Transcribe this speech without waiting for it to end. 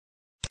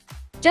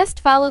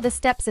Just follow the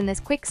steps in this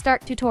quick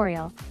start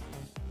tutorial.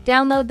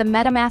 Download the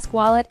Metamask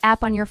wallet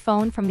app on your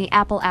phone from the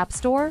Apple App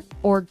Store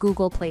or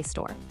Google Play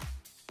Store.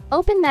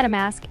 Open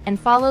Metamask and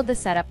follow the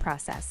setup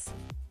process.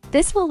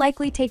 This will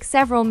likely take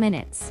several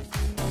minutes.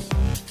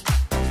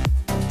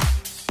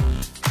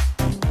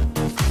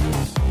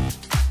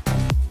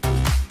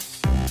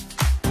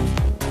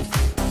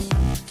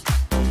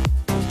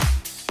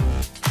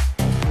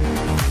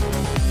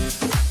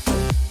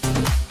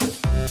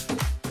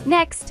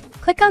 Next,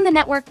 click on the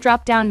Network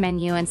drop-down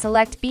menu and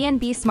select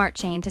BNB Smart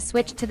Chain to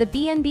switch to the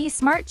BNB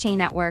Smart Chain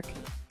network.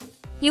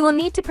 You will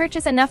need to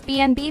purchase enough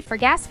BNB for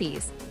gas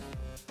fees.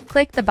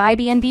 Click the Buy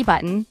BNB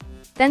button,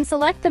 then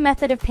select the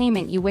method of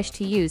payment you wish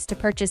to use to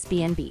purchase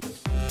BNB.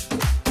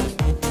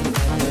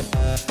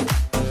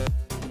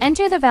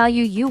 Enter the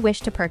value you wish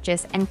to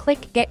purchase and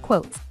click Get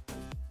Quotes.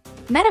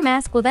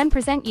 Metamask will then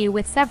present you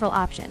with several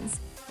options.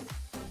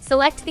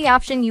 Select the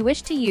option you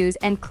wish to use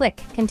and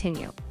click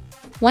Continue.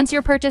 Once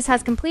your purchase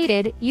has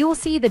completed, you will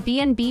see the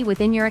BNB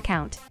within your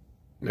account.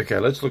 Okay,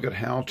 let's look at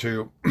how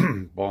to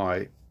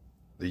buy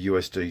the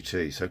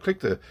USDT. So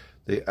click the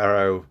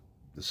arrow,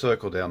 the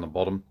circle down the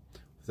bottom,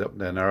 the up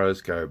and down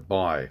arrows, go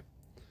buy.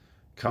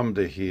 Come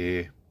to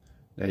here.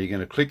 Now you're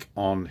going to click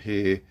on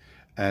here,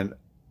 and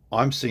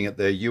I'm seeing it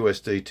there,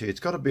 USDT. It's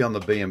got to be on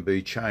the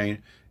BNB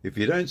chain. If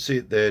you don't see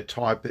it there,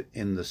 type it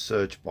in the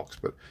search box,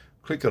 but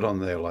click it on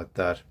there like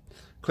that.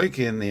 Click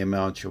in the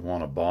amount you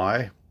want to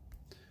buy.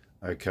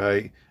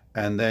 Okay,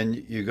 and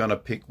then you're going to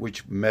pick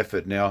which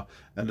method. Now,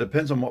 and it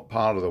depends on what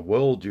part of the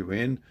world you're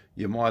in.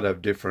 You might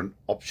have different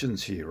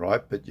options here,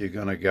 right? But you're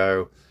going to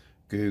go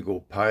Google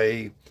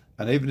Pay,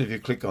 and even if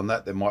you click on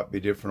that, there might be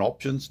different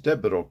options: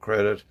 debit or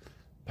credit,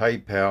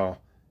 PayPal,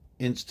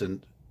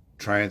 instant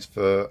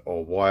transfer,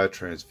 or wire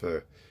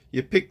transfer.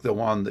 You pick the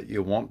one that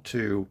you want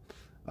to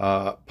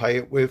pay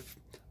it with,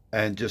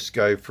 and just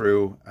go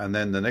through. And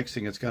then the next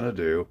thing it's going to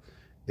do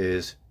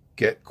is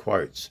get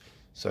quotes.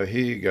 So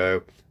here you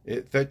go.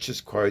 It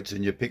fetches quotes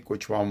and you pick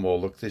which one. Well,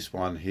 look, this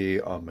one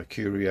here on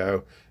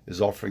Mercurio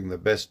is offering the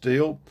best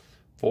deal,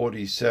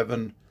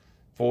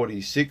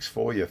 47.46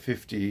 for your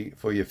 50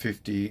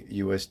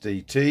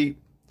 USDT.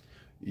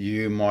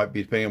 You might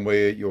be, depending on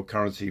where your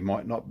currency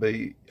might not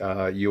be,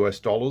 US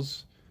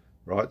dollars,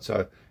 right? So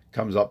it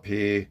comes up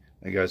here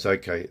and goes,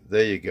 okay,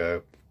 there you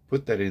go.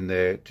 Put that in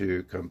there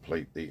to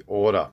complete the order.